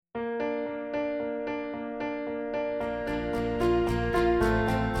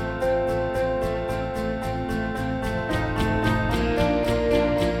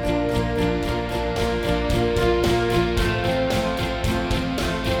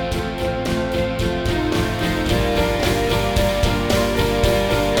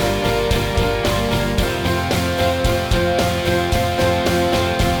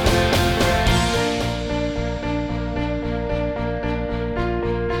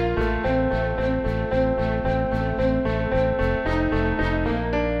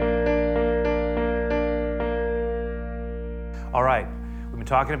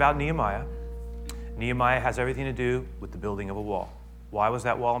talking about Nehemiah. Nehemiah has everything to do with the building of a wall. Why was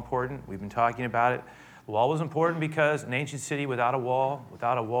that wall important? We've been talking about it. The wall was important because an ancient city without a wall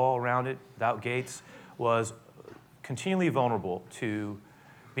around it, without gates, was continually vulnerable to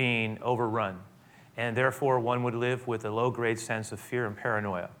being overrun. And therefore, one would live with a low-grade sense of fear and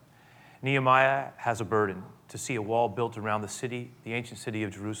paranoia. Nehemiah has a burden to see a wall built around the city, the ancient city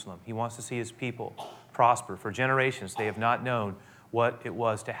of Jerusalem. He wants to see his people prosper. For generations, they have not known what it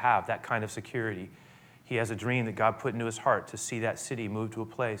was to have that kind of security. He has a dream that God put into his heart to see that city move to a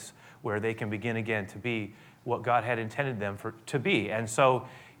place where they can begin again to be what God had intended them to be. And so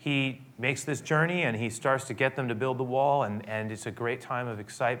he makes this journey and he starts to get them to build the wall, and it's a great time of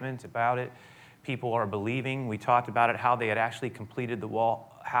excitement about it. People are believing. We talked about it, how they had actually completed the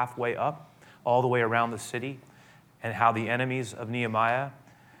wall halfway up, all the way around the city, and how the enemies of Nehemiah,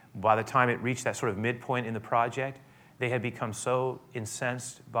 by the time it reached that sort of midpoint in the project, they had become so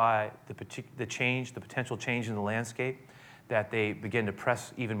incensed by the potential change in the landscape, that they began to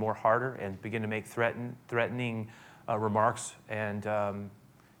press even more harder and begin to make threatening remarks, and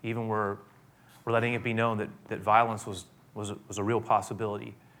even were letting it be known that violence was a real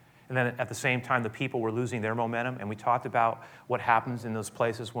possibility. And then at the same time, the people were losing their momentum, and we talked about what happens in those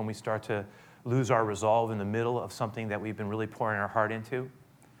places when we start to lose our resolve in the middle of something that we've been really pouring our heart into.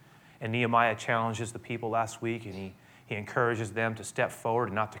 And Nehemiah challenges the people last week, and he encourages them to step forward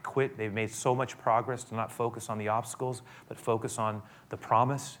and not to quit. They've made so much progress to not focus on the obstacles, but focus on the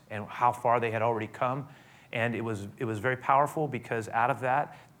promise and how far they had already come. And it was very powerful, because out of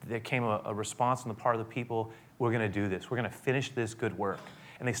that, there came a response on the part of the people: we're going to do this. We're going to finish this good work.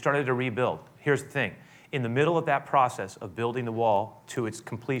 And they started to rebuild. Here's the thing. In the middle of that process of building the wall to its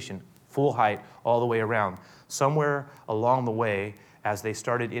completion, full height, all the way around, somewhere along the way, as they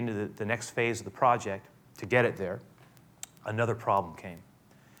started into the next phase of the project to get it there, another problem came.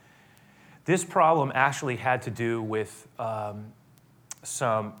 This problem actually had to do with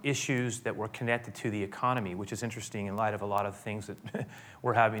some issues that were connected to the economy, which is interesting in light of a lot of things that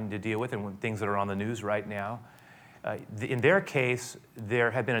we're having to deal with and things that are on the news right now. In their case,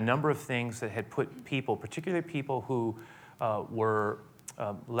 there had been a number of things that had put people, particularly people who were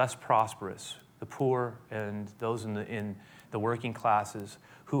less prosperous, the poor and those in the working classes,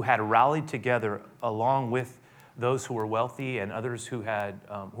 who had rallied together along with those who were wealthy and others who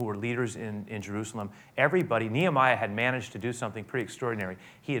were leaders in Jerusalem. Everybody, Nehemiah had managed to do something pretty extraordinary.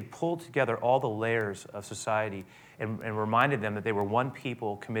 He had pulled together all the layers of society and reminded them that they were one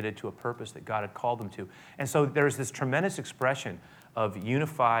people committed to a purpose that God had called them to. And so there's this tremendous expression of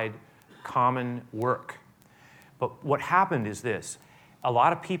unified, common work. But what happened is this. A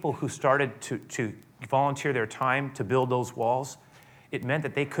lot of people who started to volunteer their time to build those walls, it meant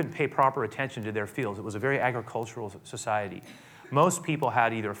that they couldn't pay proper attention to their fields. It was a very agricultural society. Most people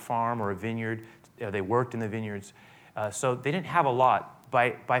had either a farm or a vineyard. They worked in the vineyards. So they didn't have a lot.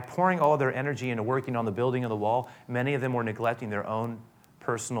 By pouring all of their energy into working on the building of the wall, many of them were neglecting their own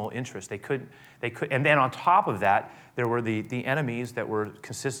personal interests. They could, and then on top of that, there were the enemies that were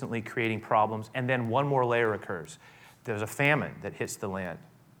consistently creating problems. And then one more layer occurs. There's a famine that hits the land.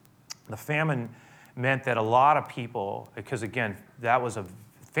 The famine meant that a lot of people, because again, that was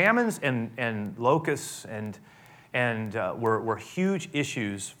famines and locusts and were huge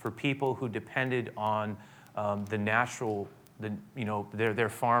issues for people who depended on the natural, their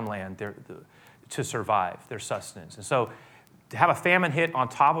farmland, to survive, their sustenance. And so to have a famine hit on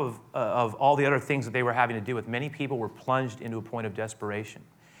top of all the other things that they were having to deal with, many people were plunged into a point of desperation.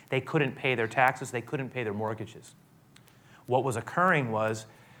 They couldn't pay their taxes. They couldn't pay their mortgages. What was occurring was,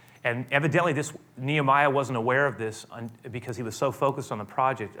 and evidently Nehemiah wasn't aware of this because he was so focused on the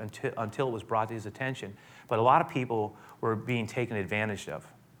project until it was brought to his attention, but a lot of people were being taken advantage of.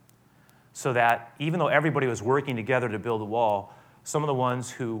 So that even though everybody was working together to build a wall, some of the ones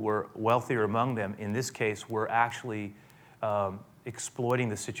who were wealthier among them, in this case, were actually exploiting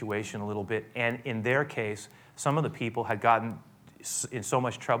the situation a little bit. And in their case, some of the people had gotten in so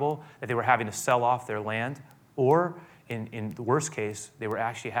much trouble that they were having to sell off their land, or in the worst case, they were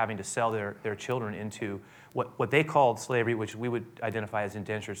actually having to sell their children into what they called slavery, which we would identify as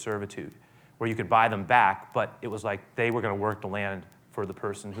indentured servitude, where you could buy them back, but it was like they were going to work the land for the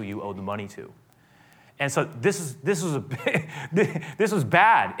person who you owed the money to. And so this was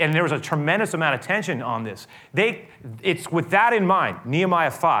bad, and there was a tremendous amount of tension on this. It's with that in mind,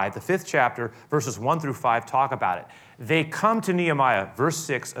 Nehemiah 5, the 5th chapter, verses 1 through 5, talk about it. They come to Nehemiah, verse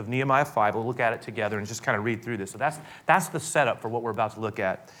 6 of Nehemiah 5. We'll look at it together and just kind of read through this. So that's the setup for what we're about to look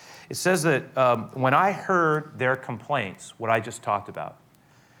at. It says that when I heard their complaints, what I just talked about,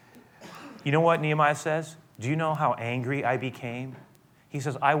 you know what Nehemiah says? Do you know how angry I became? He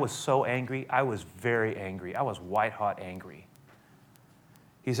says, I was so angry. I was very angry. I was white hot angry.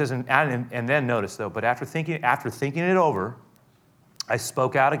 He says, and then notice though, but after thinking it over, I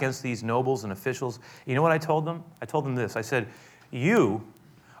spoke out against these nobles and officials. You know what I told them? I told them this. I said, you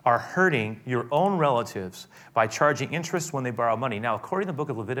are hurting your own relatives by charging interest when they borrow money. Now, according to the book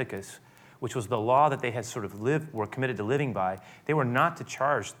of Leviticus, which was the law that they had sort of were committed to living by, they were not to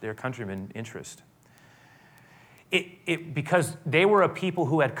charge their countrymen interest. Because they were a people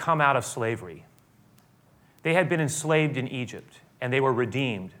who had come out of slavery. They had been enslaved in Egypt, and they were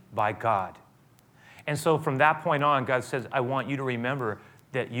redeemed by God. And so from that point on, God says, I want you to remember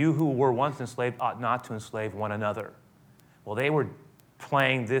that you who were once enslaved ought not to enslave one another. Well, they were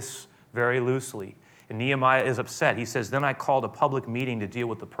playing this very loosely. And Nehemiah is upset. He says, then I called a public meeting to deal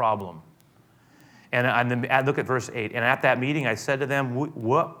with the problem. And I look at verse 8. And at that meeting, I said to them,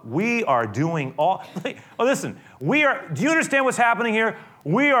 what we are doing all... Oh, listen. Do you understand what's happening here?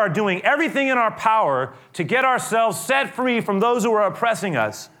 We are doing everything in our power to get ourselves set free from those who are oppressing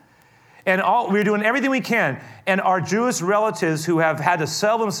us. And we're doing everything we can. And our Jewish relatives who have had to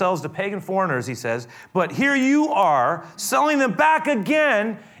sell themselves to pagan foreigners, he says, but here you are selling them back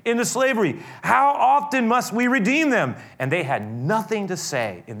again into slavery. How often must we redeem them? And they had nothing to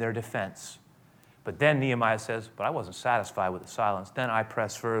say in their defense. But then Nehemiah says, but I wasn't satisfied with the silence. Then I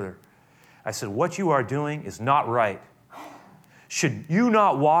pressed further. I said, what you are doing is not right. Should you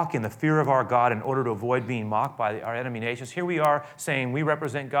not walk in the fear of our God in order to avoid being mocked by our enemy nations? Here we are saying we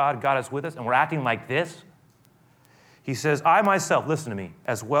represent God, God is with us, and we're acting like this. He says, I myself, listen to me,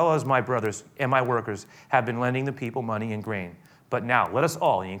 as well as my brothers and my workers, have been lending the people money and grain. But now, let us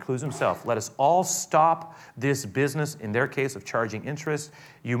all, he includes himself, let us all stop this business, in their case, of charging interest.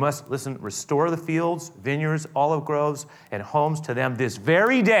 You must, restore the fields, vineyards, olive groves, and homes to them this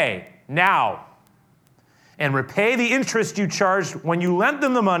very day, now, and repay the interest you charged when you lent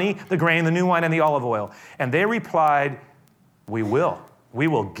them the money, the grain, the new wine, and the olive oil. And they replied, we will. We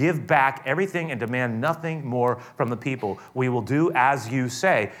will give back everything and demand nothing more from the people. We will do as you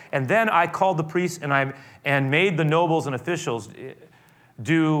say. And then I called the priests and made the nobles and officials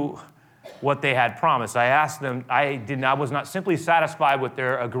do what they had promised. I asked them, I was not simply satisfied with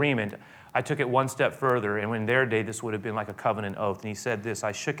their agreement. I took it one step further, and in their day, this would have been like a covenant oath. And he said this,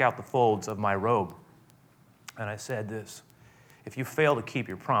 I shook out the folds of my robe, and I said this, if you fail to keep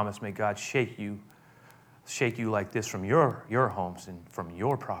your promise, may God shake you like this from your homes and from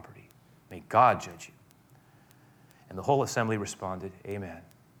your property. May God judge you. And the whole assembly responded, amen.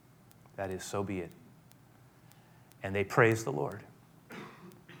 That is, so be it. And they praised the Lord.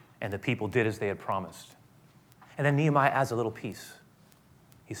 And the people did as they had promised. And then Nehemiah adds a little piece.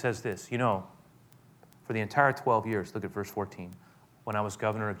 He says this, for the entire 12 years, look at verse 14, when I was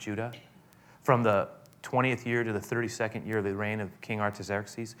governor of Judah, from the 20th year to the 32nd year of the reign of King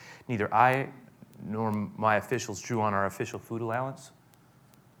Artaxerxes, neither I nor my officials drew on our official food allowance.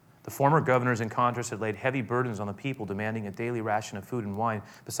 The former governors, in contrast, had laid heavy burdens on the people, demanding a daily ration of food and wine,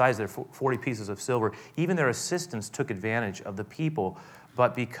 besides their 40 pieces of silver. Even their assistants took advantage of the people,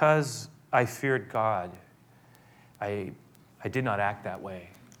 but because I feared God, I did not act that way.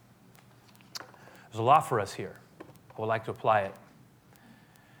 There's a lot for us here. I would like to apply it.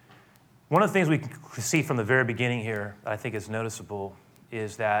 One of the things we can see from the very beginning here that I think is noticeable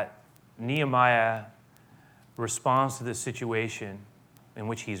is that Nehemiah responds to this situation in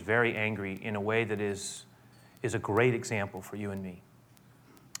which he's very angry in a way that is a great example for you and me.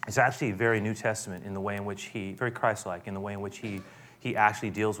 It's actually very New Testament in the way in which very Christ-like in the way in which he actually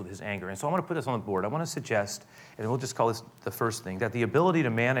deals with his anger. And so I want to put this on the board. I want to suggest, and we'll just call this the first thing, that the ability to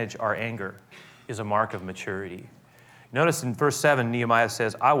manage our anger is a mark of maturity. Notice in verse 7, Nehemiah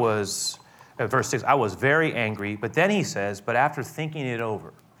says, verse 6, I was very angry, but then he says, but after thinking it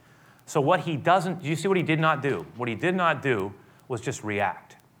over. So do you see what he did not do? What he did not do was just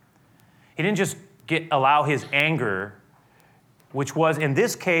react. He didn't just allow his anger, which was in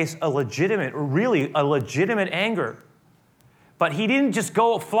this case really a legitimate anger. But he didn't just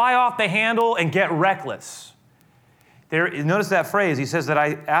go fly off the handle and get reckless. Notice that phrase. He says that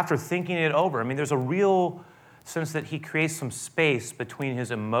after thinking it over. There's a real sense that he creates some space between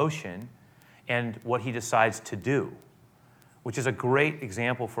his emotion and what he decides to do, which is a great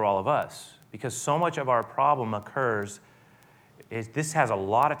example for all of us, because so much of our problem occurs, this has a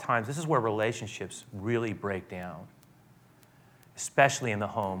lot of times, this is where relationships really break down, especially in the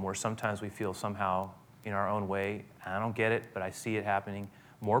home, where sometimes we feel somehow in our own way, I don't get it, but I see it happening,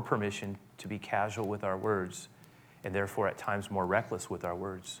 more permission to be casual with our words, and therefore at times more reckless with our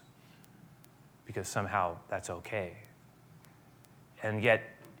words, because somehow that's okay. And yet,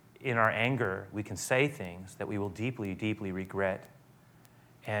 in our anger, we can say things that we will deeply, deeply regret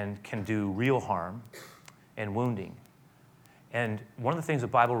and can do real harm and wounding. And one of the things the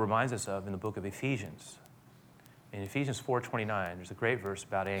Bible reminds us of in the book of Ephesians, in Ephesians 4:29, there's a great verse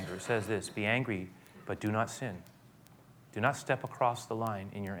about anger. It says this, be angry, but do not sin. Do not step across the line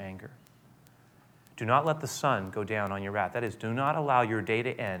in your anger. Do not let the sun go down on your wrath. That is, do not allow your day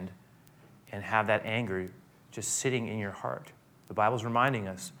to end and have that anger just sitting in your heart. The Bible's reminding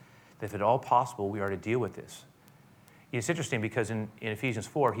us that if at all possible, we are to deal with this. It's interesting because in Ephesians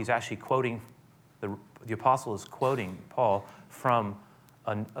 4, he's actually quoting, the apostle is quoting Paul from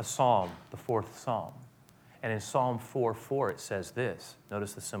a psalm, the 4th Psalm. And in Psalm 4:4, it says this.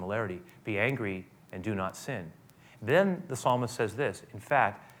 Notice the similarity. Be angry and do not sin. Then the psalmist says this. In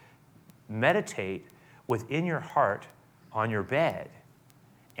fact, meditate within your heart on your bed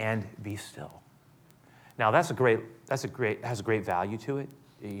and be still. Now has a great value to it.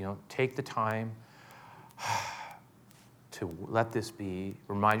 You know, take the time to let this be.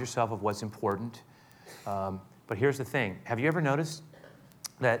 Remind yourself of what's important. But here's the thing. Have you ever noticed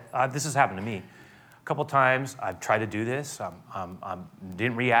that this has happened to me? A couple times I've tried to do this.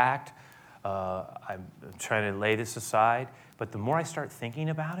 Didn't react. I'm trying to lay this aside. But the more I start thinking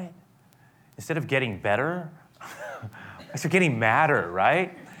about it, instead of getting better, I start getting madder,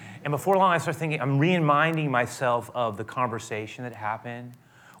 right? And before long, I start thinking, I'm reminding myself of the conversation that happened,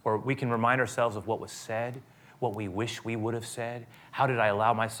 or we can remind ourselves of what was said, what we wish we would have said. How did I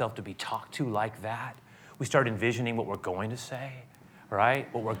allow myself to be talked to like that? We start envisioning what we're going to say,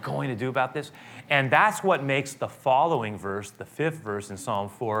 right? What we're going to do about this. And that's what makes the following verse, the 5th verse in Psalm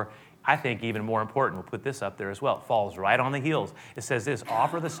 4, I think even more important. We'll put this up there as well. It falls right on the heels. It says this,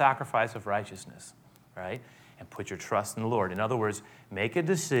 offer the sacrifice of righteousness, right? And put your trust in the Lord. In other words, make a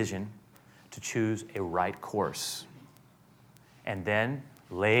decision to choose a right course. And then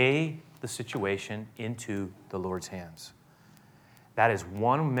lay the situation into the Lord's hands. That is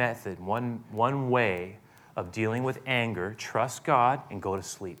one method, one way of dealing with anger. Trust God and go to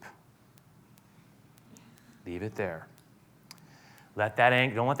sleep. Leave it there.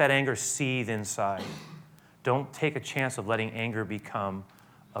 Don't let that anger seethe inside. Don't take a chance of letting anger become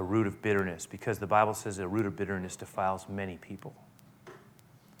a root of bitterness, because the Bible says a root of bitterness defiles many people.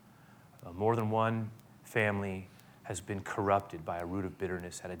 More than one family has been corrupted by a root of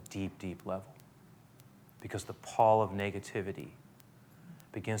bitterness at a deep, deep level, because the pall of negativity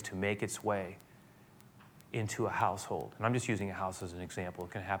begins to make its way into a household. And I'm just using a house as an example.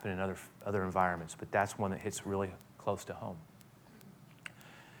 It can happen in other environments, but that's one that hits really close to home.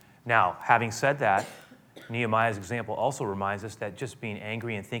 Now, having said that, Nehemiah's example also reminds us that just being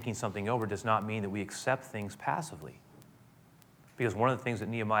angry and thinking something over does not mean that we accept things passively. Because one of the things that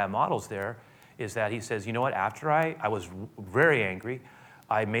Nehemiah models there is that he says, you know what, after I was very angry,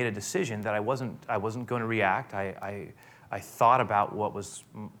 I made a decision that I wasn't going to react. I thought about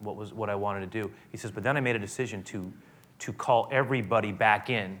what I wanted to do. He says, but then I made a decision to call everybody back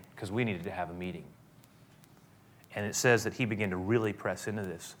in because we needed to have a meeting. And it says that he began to really press into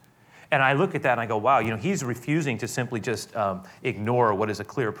this. And I look at that and I go, wow, he's refusing to simply just ignore what is a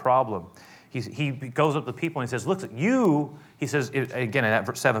clear problem. He goes up to people and he says, look, you, he says, again, in that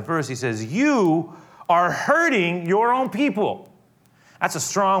 7th verse, he says, you are hurting your own people. That's a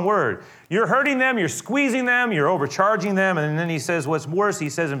strong word. You're hurting them, you're squeezing them, you're overcharging them. And then he says, what's worse, he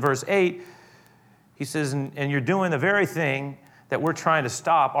says in verse 8, he says, and you're doing the very thing that we're trying to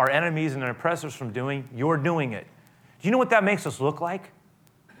stop our enemies and our oppressors from doing, you're doing it. Do you know what that makes us look like?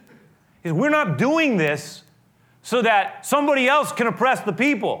 Is we're not doing this so that somebody else can oppress the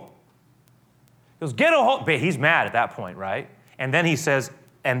people. He goes, get a hold. But he's mad at that point, right? And then he says,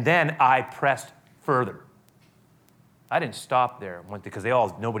 and then I pressed further. I didn't stop there because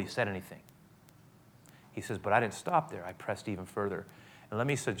nobody said anything. He says, but I didn't stop there. I pressed even further. And let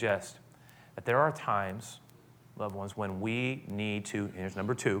me suggest that there are times, loved ones, when we need to, here's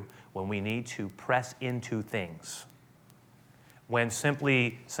number 2, when we need to press into things. When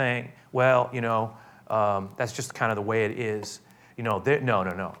simply saying, well, that's just kind of the way it is. No.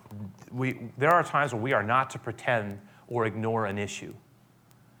 There are times where we are not to pretend or ignore an issue.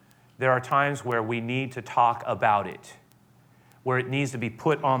 There are times where we need to talk about it, where it needs to be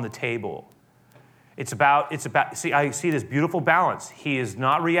put on the table. See, I see this beautiful balance. He is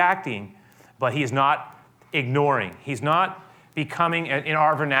not reacting, but he is not ignoring. He's not becoming, in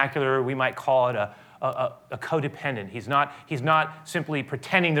our vernacular, we might call it a codependent. He's not simply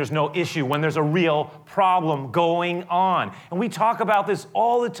pretending there's no issue when there's a real problem going on. And we talk about this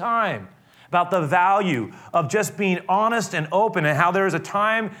all the time, about the value of just being honest and open, and how there's a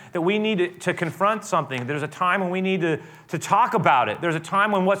time that we need to confront something. There's a time when we need to talk about it. There's a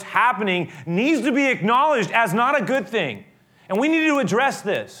time when what's happening needs to be acknowledged as not a good thing. And we need to address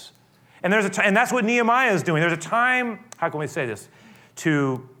this. And and that's what Nehemiah is doing. There's a time, how can we say this,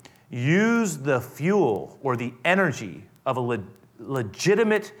 to use the fuel or the energy of a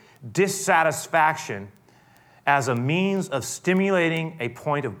legitimate dissatisfaction as a means of stimulating a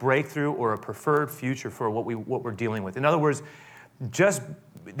point of breakthrough or a preferred future for what we're dealing with. In other words, just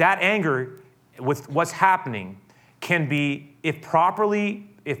that anger with what's happening can be, if properly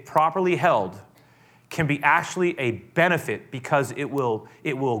held, can be actually a benefit, because it will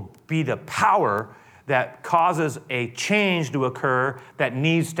be the power that causes a change to occur that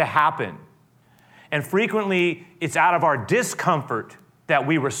needs to happen. And frequently, it's out of our discomfort that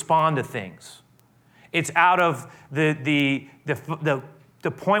we respond to things. It's out of the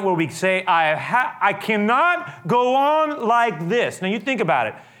point where we say, I cannot go on like this. Now you think about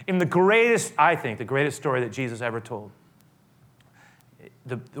it. In the greatest story that Jesus ever told,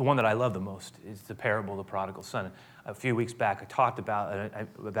 the one that I love the most is the parable of the prodigal son. A few weeks back, I talked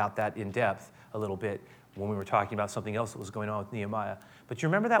about that in depth a little bit when we were talking about something else that was going on with Nehemiah. But you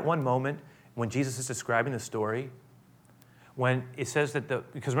remember that one moment when Jesus is describing the story? When it says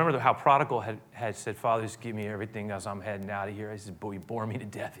that because remember how prodigal had said, Father, just give me everything as I'm heading out of here. He said, boy, you bore me to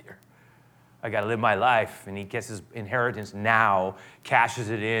death here. I got to live my life. And he gets his inheritance now, cashes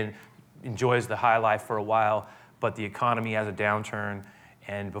it in, enjoys the high life for a while, but the economy has a downturn.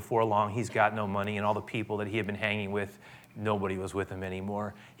 And before long, he's got no money, and all the people that he had been hanging with, nobody was with him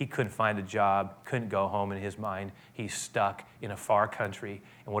anymore. He couldn't find a job, couldn't go home in his mind. He's stuck in a far country.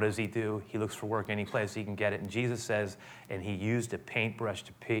 And what does he do? He looks for work any place he can get it. And Jesus says, and he used a paintbrush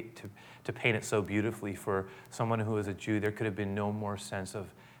to paint it so beautifully for someone who is a Jew, there could have been no more sense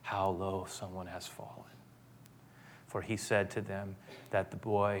of how low someone has fallen. For he said to them that the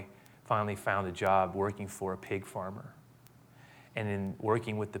boy finally found a job working for a pig farmer. And in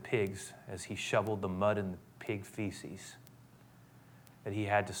working with the pigs, as he shoveled the mud and the pig feces, that he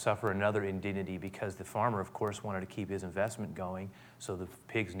had to suffer another indignity, because the farmer, of course, wanted to keep his investment going, so the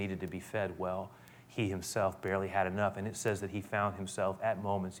pigs needed to be fed well. He himself barely had enough, and it says that he found himself at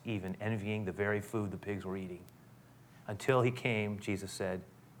moments even envying the very food the pigs were eating, until he came, Jesus said,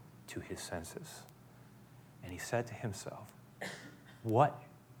 to his senses. And he said to himself, what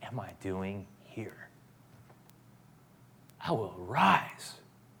am I doing here? I will rise,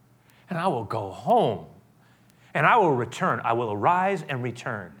 and I will go home, and I will return. I will arise and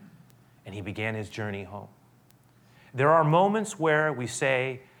return. And he began his journey home. There are moments where we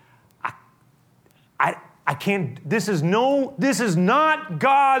say, I can't, this is not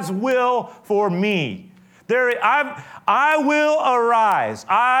God's will for me. I will arise.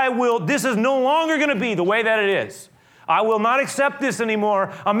 This is no longer going to be the way that it is. I will not accept this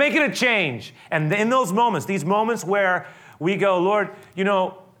anymore. I'm making a change. And in those moments, these moments where we go, Lord,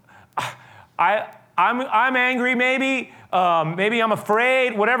 I'm angry maybe I'm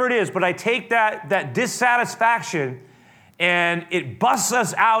afraid, whatever it is, but I take that dissatisfaction and it busts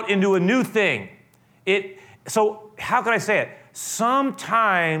us out into a new thing. So how can I say it?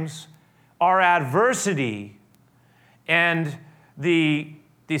 Sometimes our adversity and the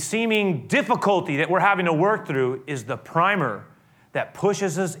seeming difficulty that we're having to work through is the primer that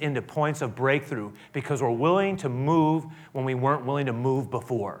pushes us into points of breakthrough, because we're willing to move when we weren't willing to move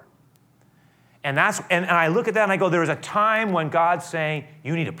before. And I look at that and I go, there's a time when God's saying,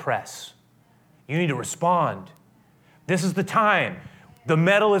 you need to press. You need to respond. This is the time. The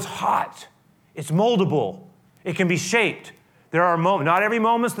metal is hot. It's moldable. It can be shaped. There are moments, not every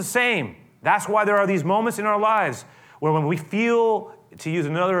moment's the same. That's why there are these moments in our lives where when we feel, to use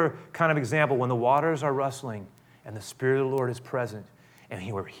another kind of example, when the waters are rustling and the Spirit of the Lord is present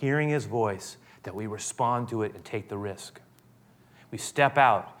and we're hearing his voice, that we respond to it and take the risk. We step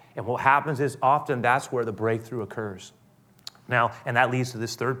out, and what happens is often that's where the breakthrough occurs. Now, and that leads to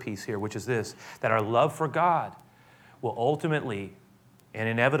this third piece here, which is this, that our love for God will ultimately and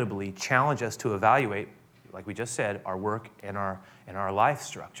inevitably challenge us to evaluate, like we just said, our work and our life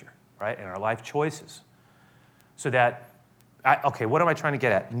structure, right, and our life choices. So that, what am I trying to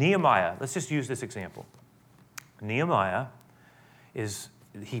get at? Nehemiah, let's just use this example. Nehemiah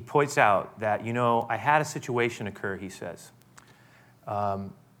he points out that, I had a situation occur, he says.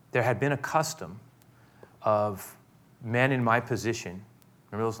 There had been a custom of men in my position,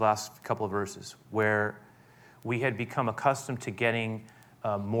 remember those last couple of verses, where we had become accustomed to getting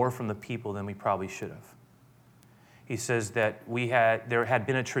more from the people than we probably should have. He says that there had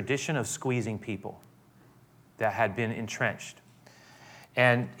been a tradition of squeezing people that had been entrenched.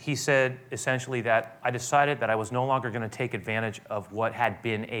 And he said essentially that I decided that I was no longer going to take advantage of what had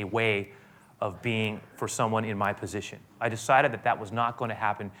been a way of being for someone in my position. I decided that was not going to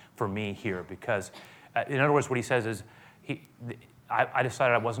happen for me here, because in other words, what he says is, I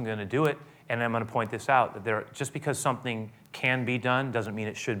decided I wasn't going to do it, and I'm going to point this out, that just because something can be done doesn't mean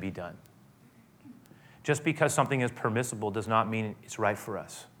it should be done. Just because something is permissible does not mean it's right for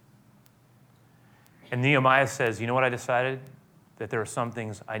us. And Nehemiah says, you know what I decided? That there are some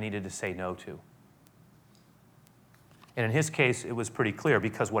things I needed to say no to. And in his case, it was pretty clear,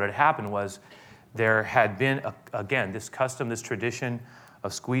 because what had happened was there had been, again, this custom, this tradition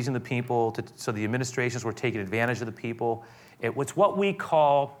of squeezing the people, so the administrations were taking advantage of the people. It's what we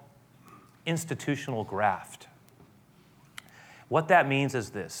call institutional graft. What that means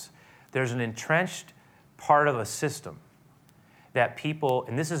is this. There's an entrenched part of a system that people,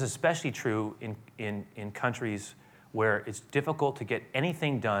 and this is especially true in countries where it's difficult to get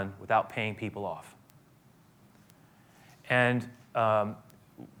anything done without paying people off. And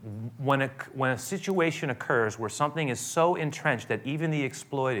when a situation occurs where something is so entrenched that even the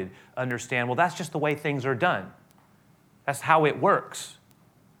exploited understand, well, that's just the way things are done. That's how it works.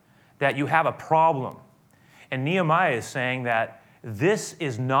 That you have a problem. And Nehemiah is saying that this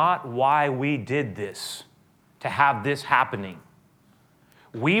is not why we did this, to have this happening.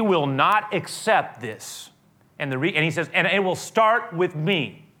 We will not accept this. And he says, and it will start with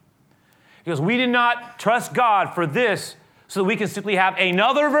me. Because we did not trust God for this so that we can simply have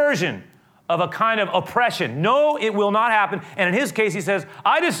another version of a kind of oppression. No, it will not happen. And in his case, he says,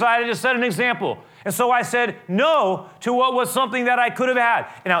 I decided to set an example. And so I said no to what was something that I could have had.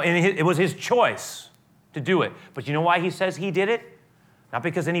 Now, it was his choice to do it. But you know why he says he did it? Not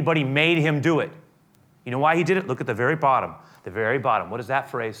because anybody made him do it. You know why he did it? Look at the very bottom. The very bottom. What does that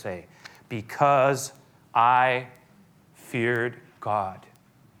phrase say? Because I feared God.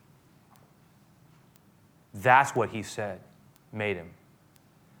 That's what he said made him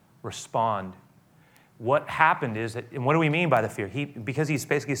respond. What happened is that, and what do we mean by the fear? Because he's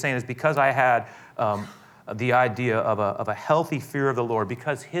basically saying is because I had the idea of a healthy fear of the Lord,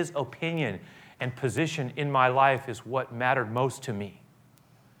 because his opinion and position in my life is what mattered most to me.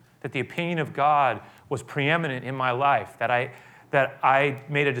 That the opinion of God was preeminent in my life, that I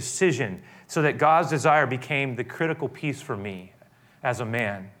made a decision so that God's desire became the critical piece for me as a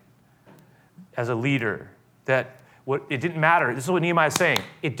man, as a leader, that it didn't matter. This is what Nehemiah is saying.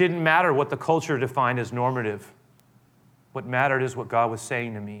 It didn't matter what the culture defined as normative. What mattered is what God was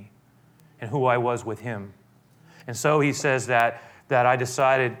saying to me and who I was with him. And so he says that I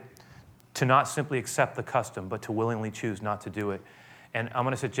decided to not simply accept the custom, but to willingly choose not to do it. And I'm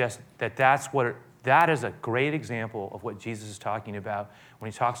going to suggest that that is a great example of what Jesus is talking about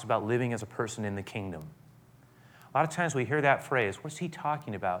when he talks about living as a person in the kingdom. A lot of times we hear that phrase. What's he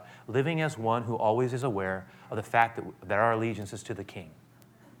talking about? Living as one who always is aware of the fact that our allegiance is to the King.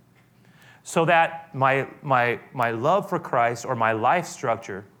 So that my love for Christ or my life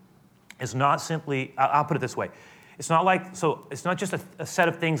structure is not simply, I'll put it this way. It's not just a set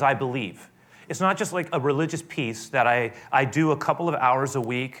of things I believe. It's not just like a religious piece that I do a couple of hours a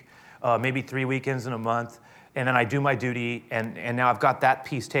week, maybe 3 weekends in a month, and then I do my duty, and now I've got that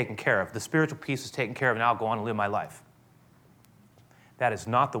piece taken care of. The spiritual piece is taken care of, and now I'll go on and live my life. That is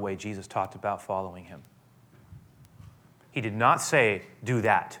not the way Jesus talked about following him. He did not say, do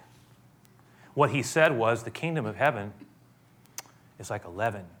that. What he said was, the kingdom of heaven is like a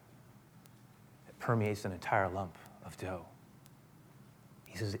leaven that permeates an entire lump of dough.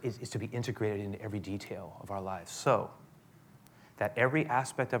 He says it's to be integrated into every detail of our lives. So that every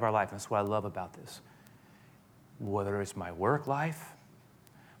aspect of our life, and that's what I love about this, whether it's my work life,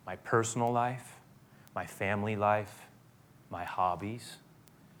 my personal life, my family life, my hobbies,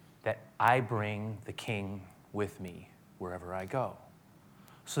 that I bring the King with me wherever I go.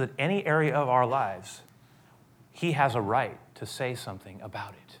 So that any area of our lives, he has a right to say something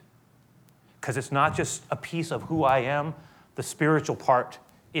about it. Because it's not just a piece of who I am, the spiritual part,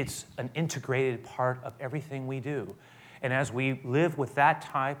 it's an integrated part of everything we do. And as we live with that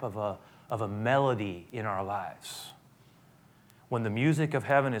type of a melody in our lives, when the music of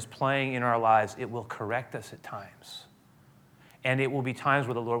heaven is playing in our lives, it will correct us at times. And it will be times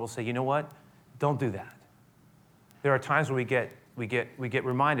where the Lord will say, you know what? Don't do that. There are times where we get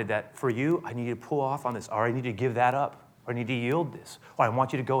reminded that for you, I need to pull off on this, or I need to give that up, or I need to yield this, or I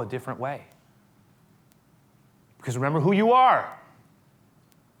want you to go a different way. Because remember who you are.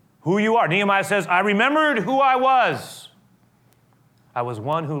 Who you are. Nehemiah says, I remembered who I was. I was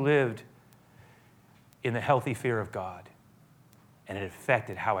one who lived in the healthy fear of God, and it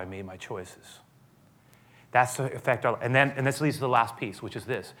affected how I made my choices. That's the effect. And this leads to the last piece, which is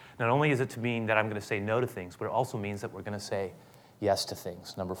this. Not only is it to mean that I'm going to say no to things, but it also means that we're going to say yes to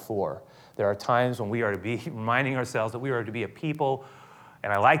things. Number 4, there are times when we are to be reminding ourselves that we are to be a people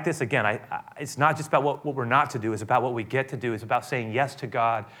And I like this, again, it's not just about what we're not to do, it's about what we get to do. It's about saying yes to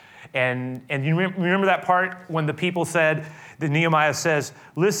God. And you remember that part when the people said, that Nehemiah says,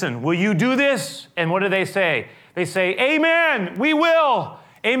 listen, will you do this? And what do they say? They say, amen, we will.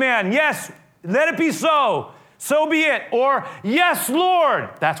 Amen, yes, let it be so. So be it. Or, yes, Lord.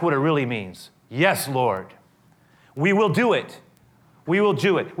 That's what it really means. Yes, Lord. We will do it. We will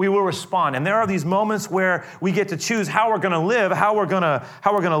do it. We will respond. And there are these moments where we get to choose how we're going to live, how we're going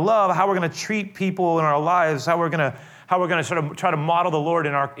to love, how we're going to treat people in our lives, how we're going to sort of try to model the Lord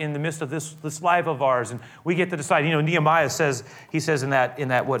in the midst of this life of ours. And we get to decide. You know, Nehemiah says, he says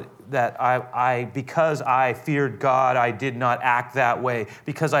because I feared God, I did not act that way.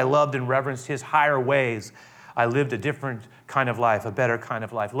 Because I loved and reverenced his higher ways, I lived a different kind of life, a better kind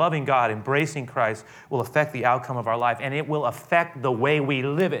of life. Loving God, embracing Christ will affect the outcome of our life, and it will affect the way we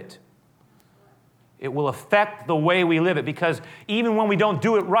live it. It will affect the way we live it, because even when we don't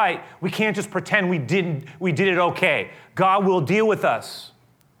do it right, we can't just pretend we did it okay. God will deal with us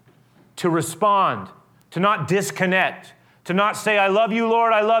to respond, to not disconnect, to not say, I love you,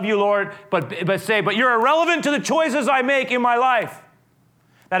 Lord, but say, but you're irrelevant to the choices I make in my life.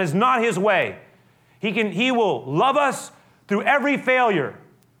 That is not his way. He will love us through every failure.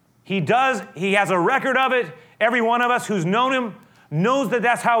 He has a record of it. Every one of us who's known him knows that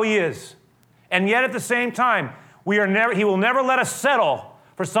that's how he is. And yet at the same time, he will never let us settle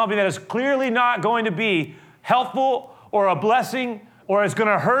for something that is clearly not going to be helpful or a blessing or is going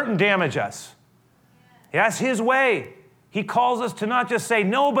to hurt and damage us. That's his way. He calls us to not just say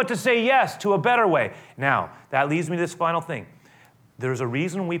no, but to say yes to a better way. Now, that leads me to this final thing. There's a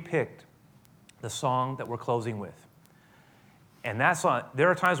reason we picked the song that we're closing with. And that song, there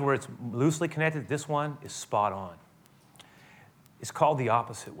are times where it's loosely connected. This one is spot on. It's called The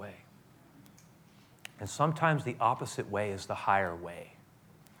Opposite Way. And sometimes the opposite way is the higher way.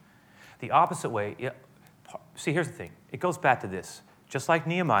 The opposite way, see, here's the thing. It goes back to this. Just like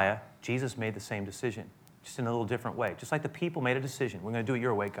Nehemiah, Jesus made the same decision, just in a little different way. Just like the people made a decision. We're going to do it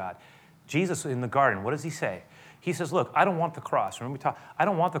your way, God. Jesus in the garden, what does he say? He says, look, I don't want the cross. Remember we talked, I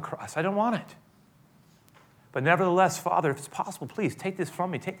don't want the cross. I don't want it. But nevertheless, Father, if it's possible, please take this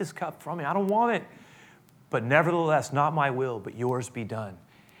from me. Take this cup from me. I don't want it. But nevertheless, not my will, but yours be done.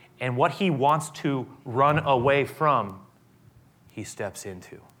 And what he wants to run away from, he steps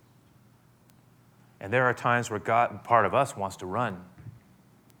into. And there are times where God, part of us, wants to run.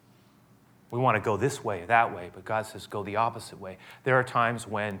 We want to go this way, that way, but God says go the opposite way. There are times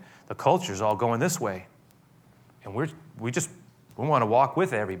when the culture's all going this way, and we want to walk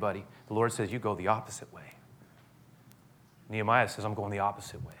with everybody. The Lord says, you go the opposite way. Nehemiah says, I'm going the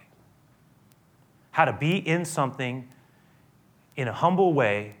opposite way. How to be in something in a humble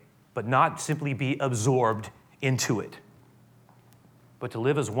way, but not simply be absorbed into it, but to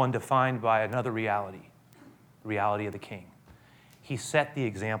live as one defined by another reality, the reality of the King. He set the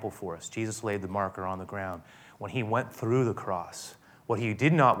example for us. Jesus laid the marker on the ground. When he went through the cross, what he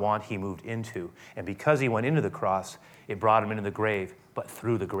did not want, he moved into. And because he went into the cross, it brought him into the grave, but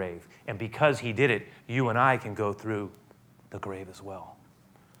through the grave. And because he did it, you and I can go through the grave as well.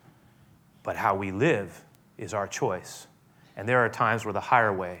 But how we live is our choice. And there are times where the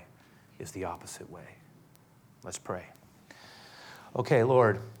higher way is the opposite way. Let's pray. Okay,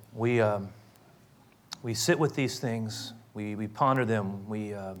 Lord, we sit with these things. We ponder them.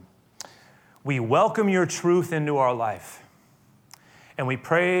 We welcome your truth into our life. And we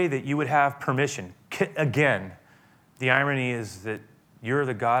pray that you would have permission. Again, the irony is that you're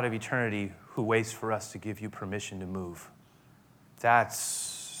the God of eternity who waits for us to give you permission to move.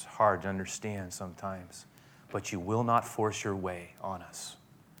 That's hard to understand sometimes. But you will not force your way on us.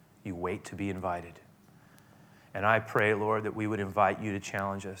 You wait to be invited. And I pray, Lord, that we would invite you to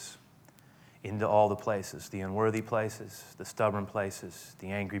challenge us into all the places, the unworthy places, the stubborn places, the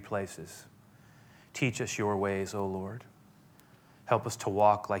angry places. Teach us your ways, O Lord. Help us to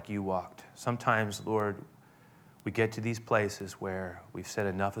walk like you walked. Sometimes, Lord, we get to these places where we've said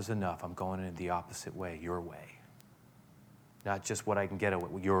enough is enough. I'm going in the opposite way, your way. Not just what I can get away,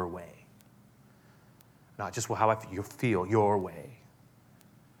 your way. Not just how I feel, your way.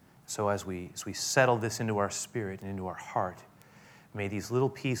 So as we settle this into our spirit and into our heart, may these little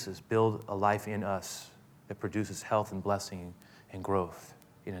pieces build a life in us that produces health and blessing and growth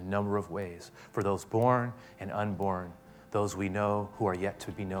in a number of ways for those born and unborn, those we know who are yet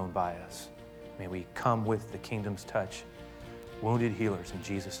to be known by us. May we come with the kingdom's touch, wounded healers in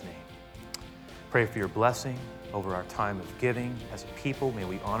Jesus' name. Pray for your blessing over our time of giving as a people. May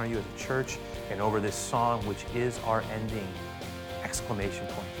we honor you as a church, and over this song, which is our ending exclamation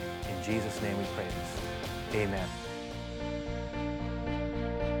point. In Jesus' name we pray this. Amen.